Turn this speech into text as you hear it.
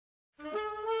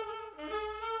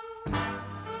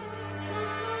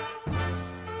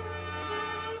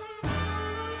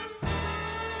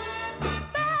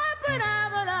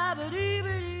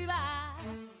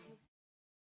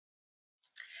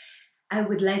I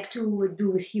would like to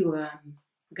do with you a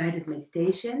guided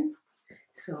meditation.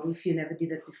 So if you never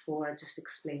did it before, I'll just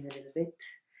explain a little bit.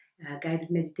 Guided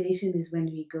meditation is when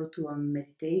we go to a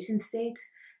meditation state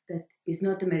that is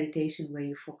not a meditation where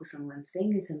you focus on one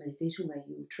thing, it's a meditation where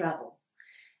you travel.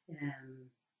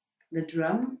 The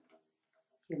drum,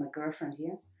 here my girlfriend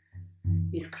here,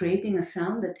 is creating a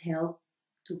sound that helps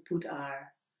to put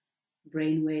our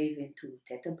brainwave into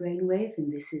theta brainwave,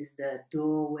 and this is the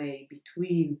doorway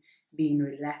between being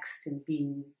relaxed and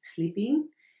being sleeping.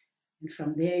 And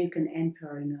from there you can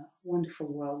enter in a wonderful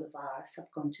world of our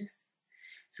subconscious.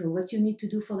 So what you need to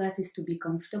do for that is to be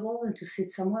comfortable and to sit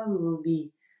somewhere. We will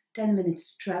be 10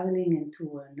 minutes traveling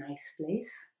into a nice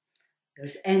place.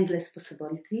 There's endless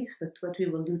possibilities, but what we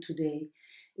will do today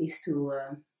is to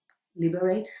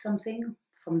liberate something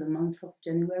from the month of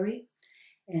January.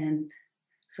 And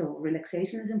so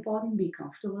relaxation is important, be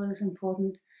comfortable is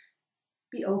important,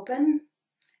 be open.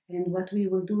 And what we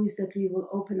will do is that we will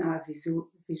open our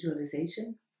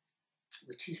visualization,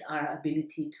 which is our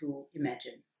ability to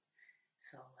imagine.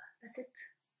 So that's it.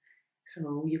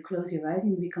 So you close your eyes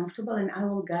and you be comfortable, and I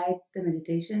will guide the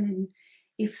meditation. And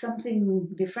if something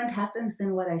different happens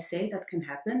than what I say, that can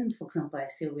happen. For example, I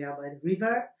say we are by the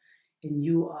river and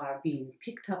you are being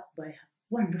picked up by a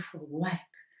wonderful white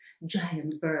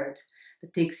giant bird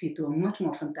that takes you to a much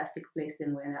more fantastic place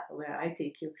than where I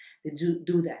take you.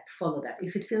 Do that, follow that.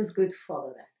 If it feels good,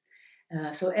 follow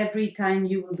that. So every time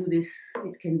you will do this,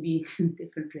 it can be in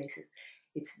different places.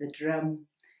 It's the drum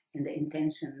and the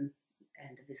intention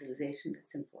and the visualization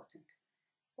that's important.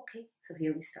 Okay, so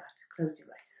here we start. Close your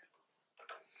eyes.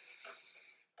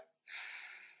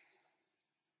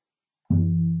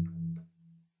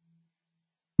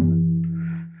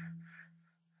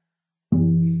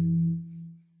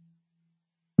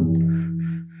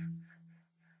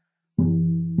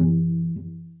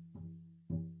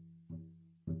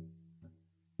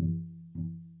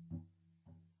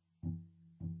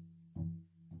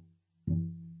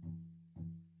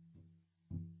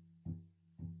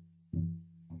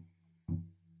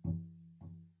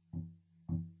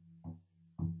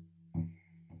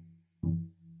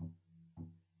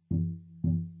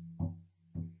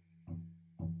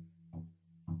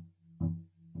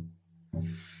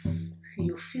 So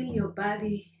you feel your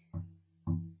body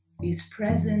is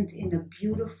present in a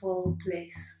beautiful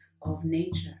place of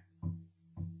nature.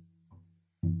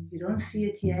 You don't see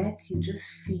it yet, you just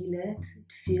feel it.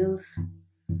 It feels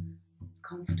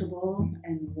comfortable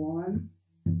and warm.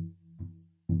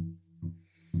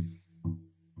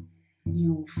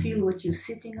 You feel what you're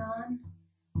sitting on.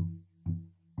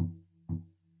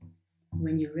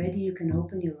 When you're ready, you can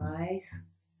open your eyes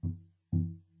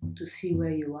to see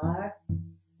where you are.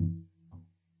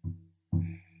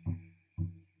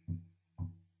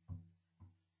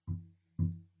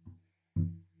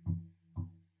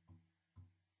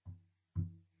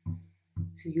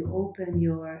 So you open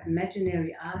your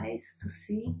imaginary eyes to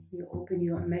see, you open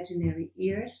your imaginary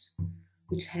ears,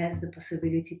 which has the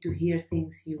possibility to hear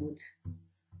things you would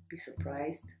be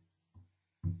surprised.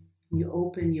 You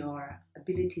open your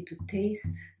ability to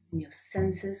taste and your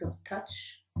senses of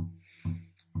touch. And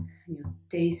you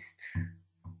taste,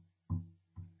 of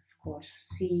course,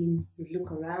 seeing, you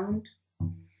look around.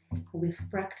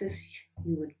 With practice,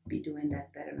 you would be doing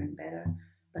that better and better.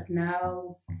 But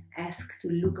now ask to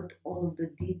look at all of the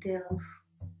details.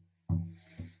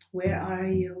 Where are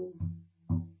you?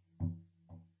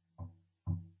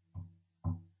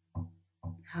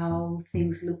 How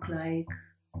things look like?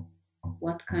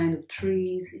 What kind of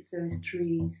trees, if there is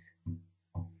trees?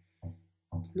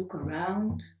 Look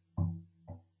around.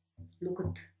 Look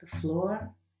at the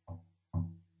floor.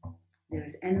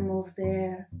 There's animals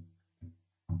there.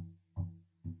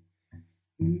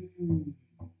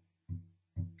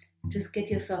 Just get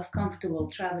yourself comfortable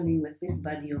traveling with this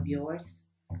body of yours.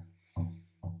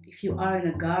 If you are in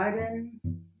a garden,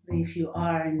 if you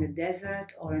are in the desert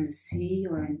or in the sea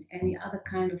or in any other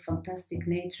kind of fantastic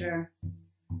nature,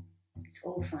 it's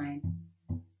all fine.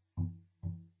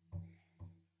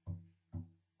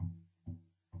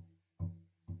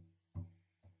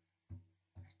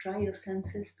 Try your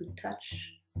senses to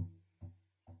touch,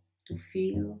 to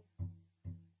feel,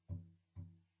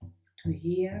 to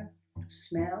hear, to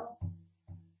smell.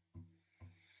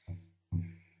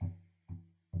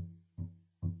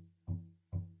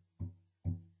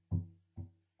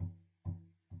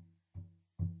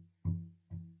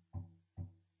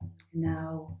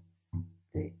 Now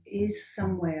there is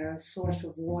somewhere a source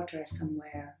of water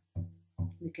somewhere.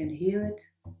 We can hear it,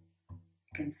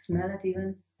 we can smell it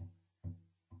even,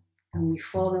 and we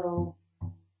follow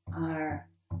our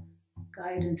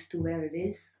guidance to where it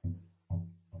is.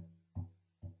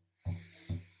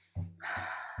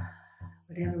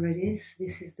 Whatever it is,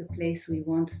 this is the place we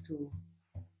want to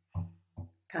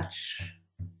touch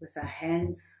with our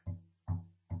hands.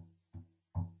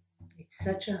 It's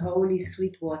such a holy,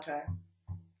 sweet water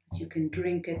that you can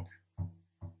drink it.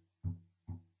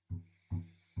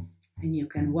 And you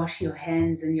can wash your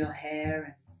hands and your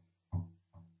hair.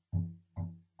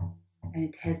 And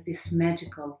it has this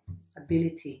magical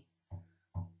ability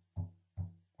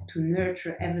to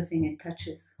nurture everything it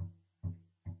touches.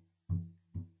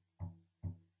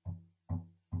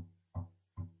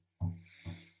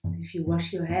 If you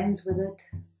wash your hands with it,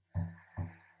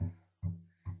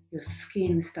 your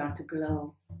skin starts to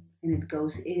glow, and it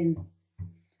goes in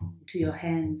to your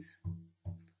hands,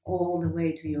 all the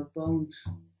way to your bones.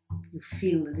 You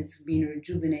feel that it's been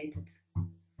rejuvenated.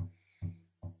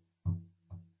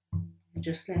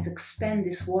 Just let's expand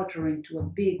this water into a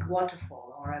big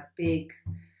waterfall or a big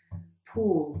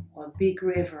pool or a big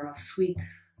river of sweet,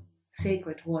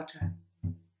 sacred water.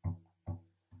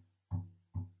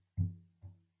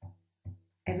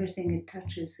 Everything it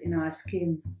touches in our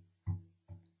skin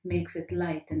makes it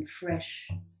light and fresh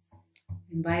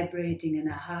and vibrating in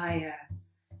a higher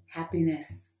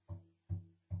happiness.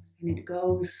 And it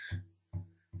goes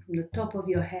from the top of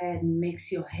your head and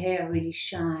makes your hair really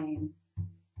shine.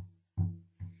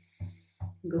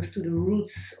 It goes to the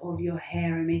roots of your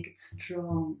hair and make it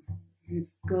strong. And it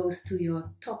goes to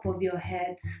your top of your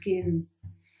head skin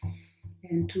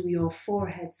and to your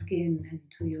forehead skin and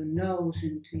to your nose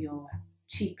and to your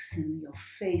cheeks, and your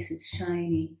face is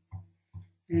shiny.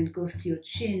 And it goes to your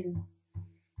chin,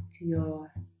 to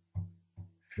your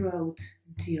throat,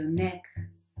 to your neck,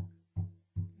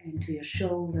 and to your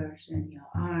shoulders and your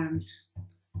arms,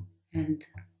 and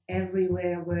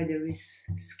everywhere where there is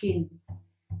skin,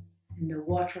 and the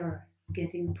water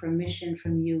getting permission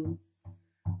from you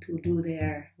to do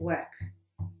their work.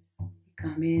 You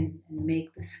come in and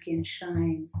make the skin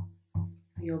shine.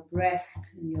 Your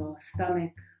breast and your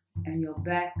stomach and your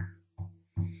back,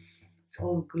 it's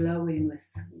all glowing with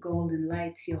golden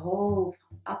light. Your whole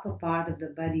upper part of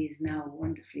the body is now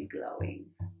wonderfully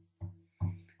glowing.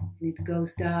 And it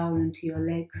goes down into your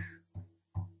legs,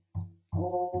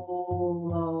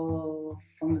 all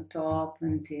from the top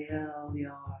until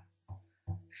your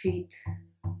feet,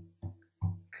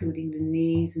 including the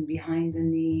knees and behind the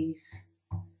knees.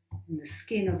 And the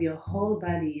skin of your whole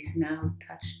body is now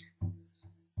touched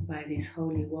by this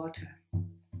holy water.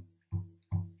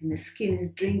 And the skin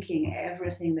is drinking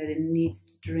everything that it needs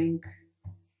to drink.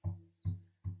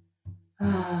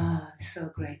 I'm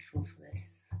so grateful for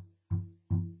this.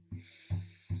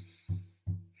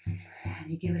 And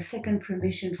you give a second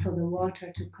permission for the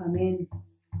water to come in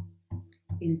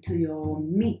into your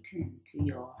meat, into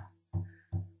your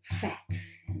fat,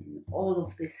 and all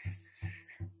of this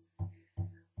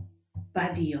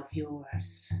body of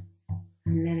yours.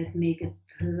 And let it make it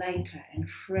lighter and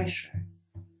fresher.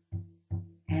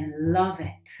 And love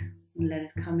it. And let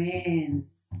it come in.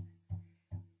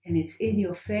 And it's in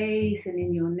your face and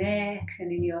in your neck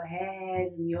and in your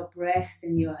head and your breast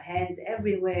and your hands,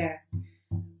 everywhere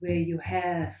where you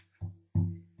have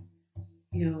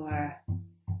your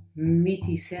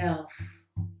meaty self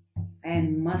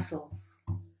and muscles,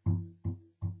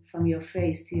 from your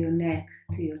face to your neck,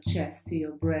 to your chest, to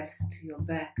your breast, to your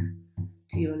back,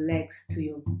 to your legs, to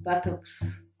your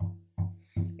buttocks.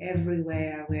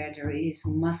 Everywhere where there is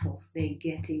muscles, they're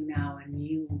getting now a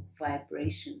new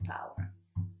vibration power.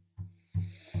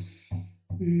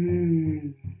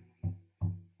 And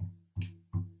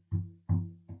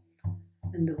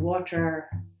the water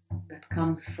that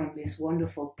comes from this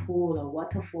wonderful pool or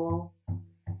waterfall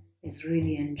is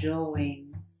really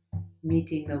enjoying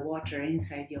meeting the water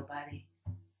inside your body.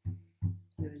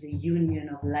 There's a union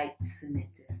of lights and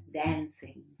it is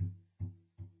dancing.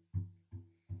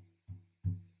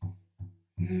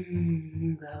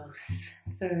 Goes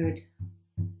third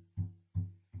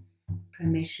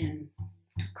permission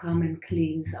to come and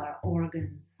cleanse our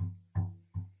organs.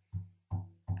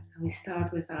 We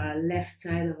start with our left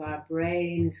side of our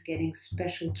brain is getting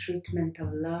special treatment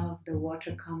of love. The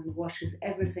water comes and washes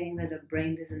everything that the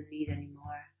brain doesn't need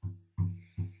anymore.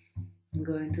 And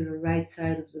going to the right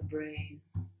side of the brain,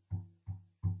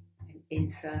 and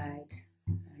inside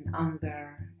and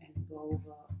under and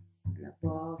over and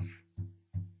above.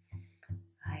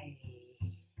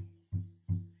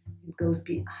 It goes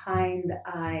behind the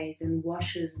eyes and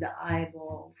washes the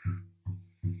eyeballs.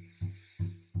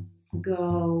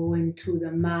 Go into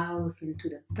the mouth, into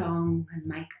the tongue, and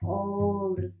make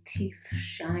all the teeth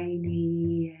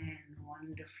shiny and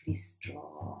wonderfully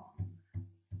strong.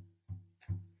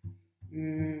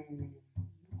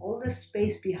 All the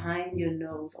space behind your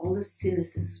nose, all the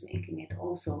sinuses, making it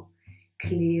also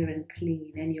clear and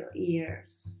clean, and your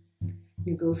ears.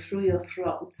 You go through your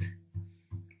throat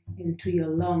into your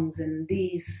lungs, and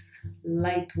this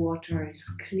light water is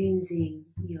cleansing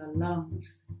your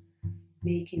lungs,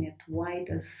 making it white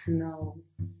as snow,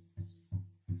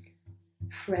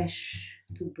 fresh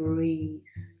to breathe.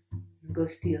 It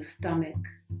goes to your stomach,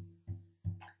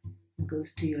 it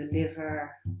goes to your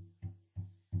liver,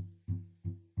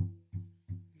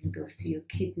 it goes to your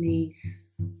kidneys,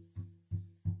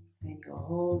 and your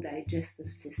whole digestive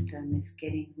system is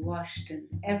getting washed, and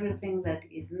everything that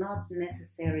is not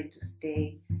necessary to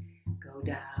stay go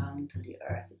down to the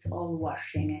earth. It's all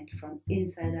washing it from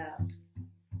inside out.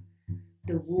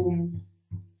 The womb,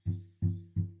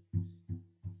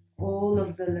 all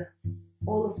of the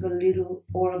little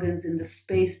organs in the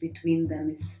space between them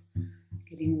is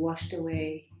getting washed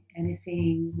away.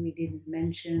 Anything we didn't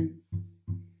mention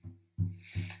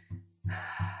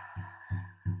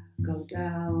go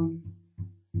down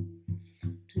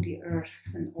to the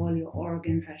earth, and all your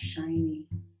organs are shiny.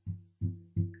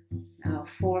 Now,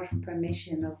 fourth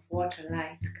permission of water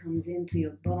light comes into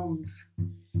your bones,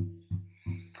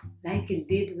 like it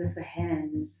did with the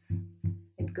hands.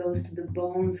 It goes to the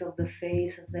bones of the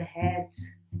face, of the head,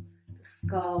 the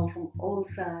skull, from all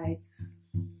sides,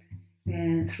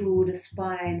 and through the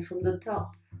spine, from the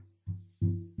top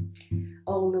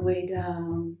all the way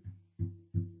down,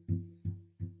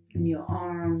 in your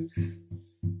arms,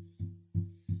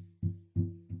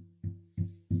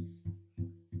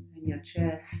 in your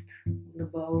chest, the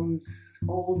bones,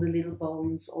 all the little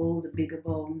bones, all the bigger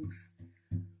bones,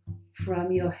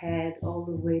 from your head all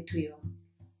the way to your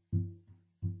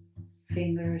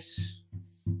fingers,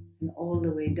 and all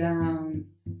the way down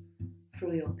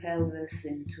through your pelvis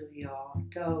into your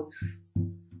toes.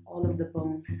 All of the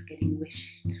bones is getting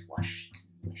washed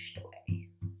away.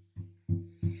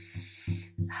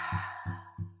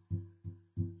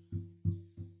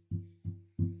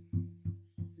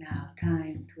 Now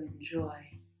time to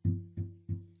enjoy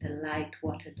the light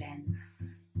water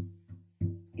dance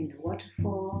in the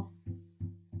waterfall.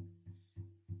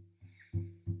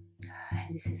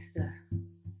 And this is the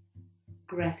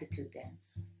gratitude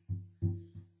dance.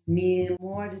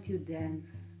 More that you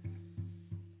dance,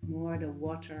 more the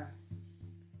water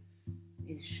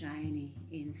is shiny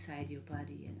inside your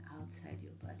body and outside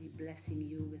your body, blessing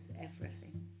you with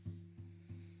everything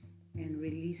and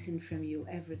releasing from you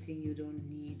everything you don't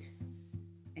need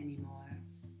anymore,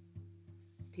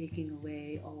 taking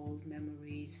away old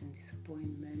memories and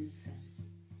disappointments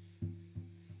and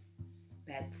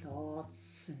bad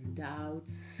thoughts and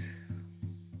doubts.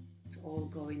 It's all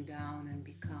going down and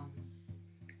become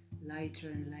lighter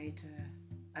and lighter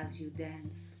as you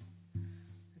dance,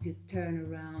 as you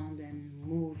turn around and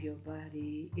move your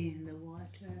body in the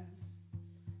water.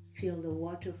 Feel the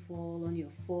waterfall on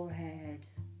your forehead,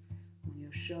 on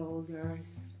your shoulders.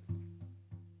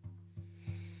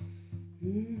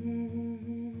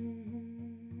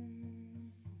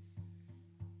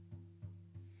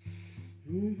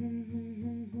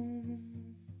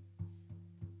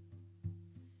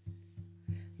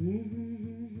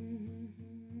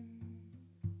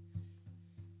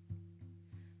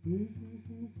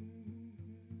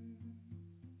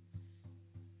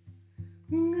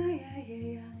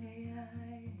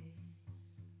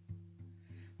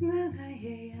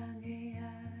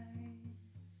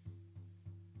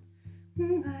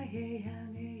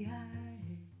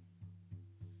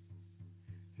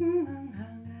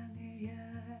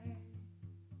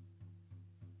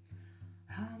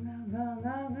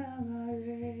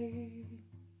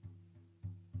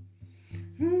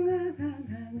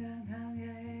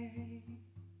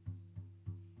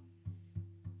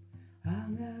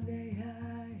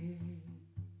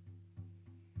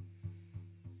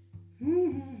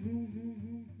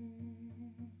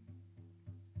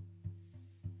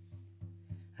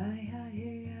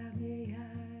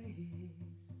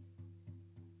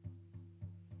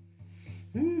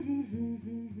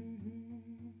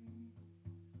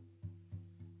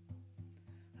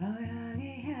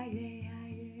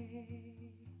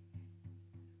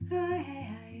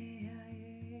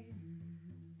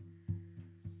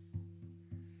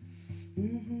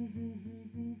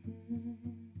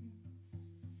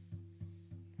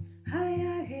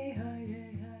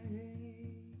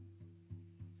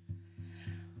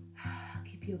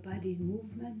 Keep your body in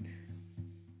movement.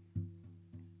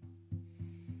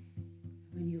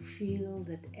 When you feel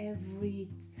that every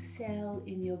cell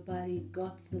in your body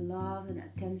got the love and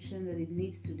attention that it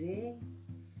needs today,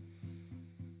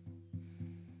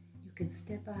 you can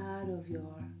step out of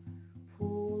your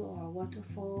pool or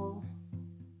waterfall,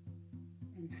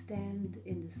 stand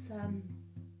in the sun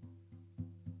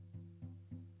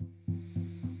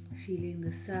Feeling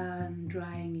the sun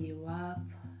drying you up,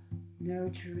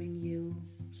 nurturing you,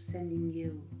 sending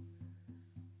you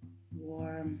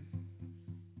warm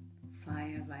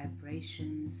fire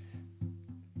vibrations,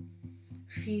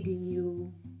 feeding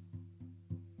you.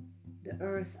 The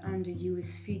earth under you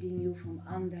is feeding you from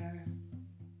under.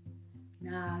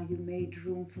 Now you made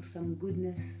room for some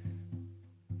goodness,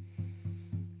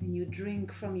 and you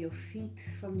drink from your feet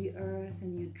from the earth,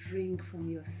 and you drink from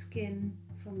your skin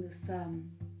from the sun,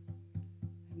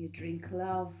 and you drink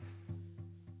love,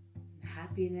 and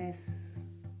happiness,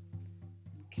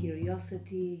 and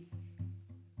curiosity,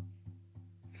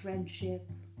 friendship,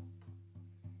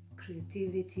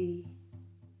 creativity,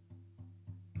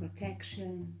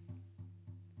 protection,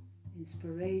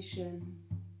 inspiration,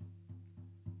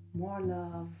 more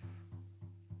love,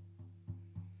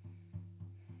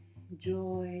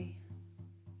 joy,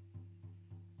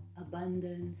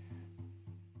 abundance,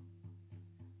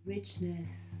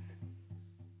 richness,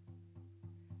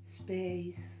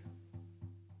 space,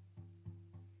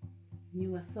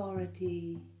 new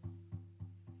authority,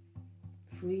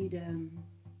 freedom,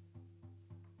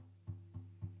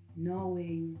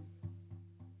 knowing,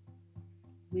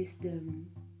 wisdom,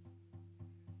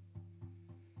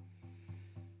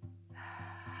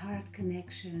 heart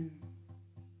connection,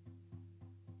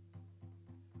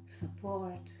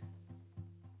 support,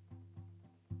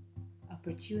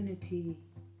 opportunity,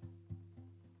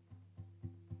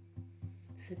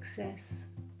 success,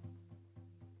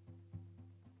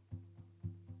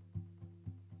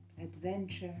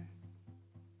 adventure,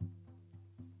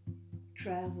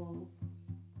 travel,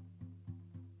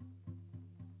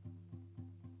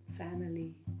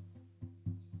 family,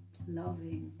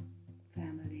 loving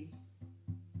family,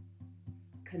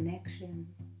 connection,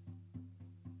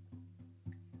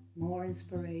 more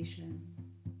inspiration,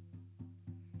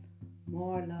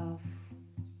 more love,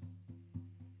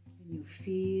 and you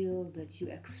feel that you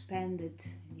expanded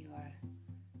and you are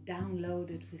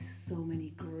downloaded with so many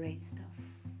great stuff,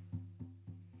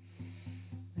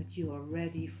 that you are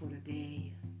ready for the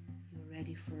day, you're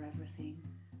ready for everything.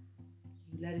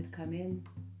 You let it come in.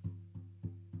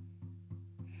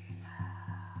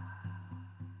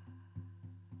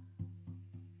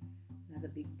 Another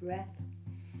big breath.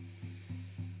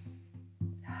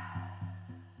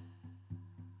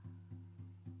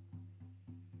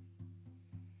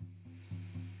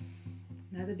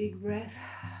 Another big breath.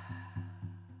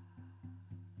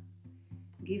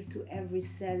 Give to every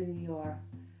cell in your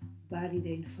body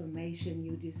the information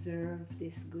you deserve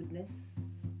this goodness.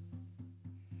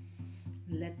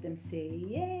 Let them say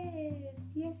yes,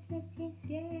 yes, yes, yes,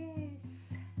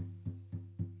 yes.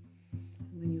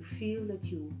 When you feel that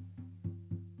you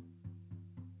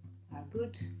are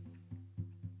good,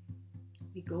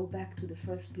 we go back to the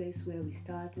first place where we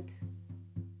started.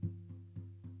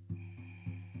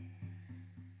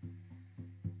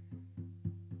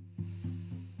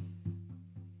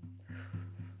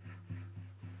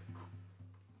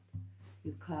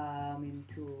 You come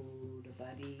into the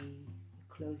body, you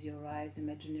close your eyes,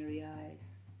 imaginary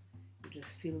eyes, you just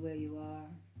feel where you are,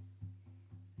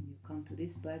 and you come to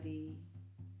this body,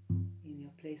 in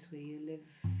your place where you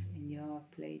live, in your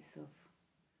place of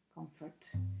comfort,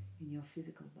 in your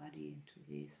physical body, into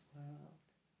this world,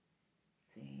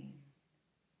 saying,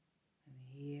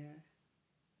 I'm here,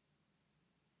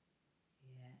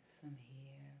 yes, I'm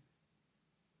here,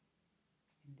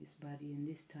 in this body, in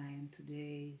this time,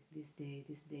 today, this day,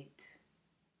 this date.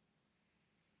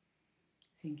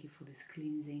 Thank you for this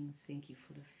cleansing, thank you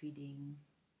for the feeding.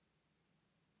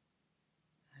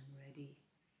 I'm ready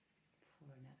for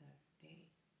another day.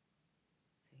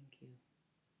 Thank you.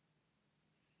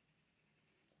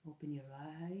 Open your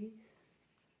eyes.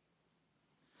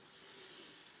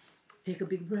 Take a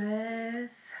big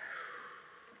breath.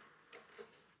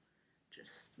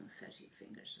 Just massage your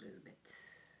fingers a little bit.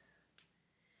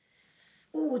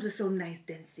 Oh, it was so nice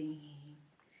dancing.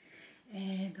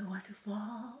 And the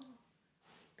waterfall.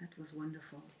 That was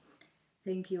wonderful.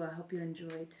 Thank you. I hope you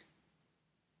enjoyed.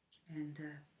 And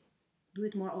do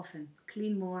it more often.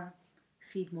 Clean more.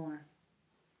 Feed more.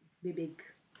 Be big.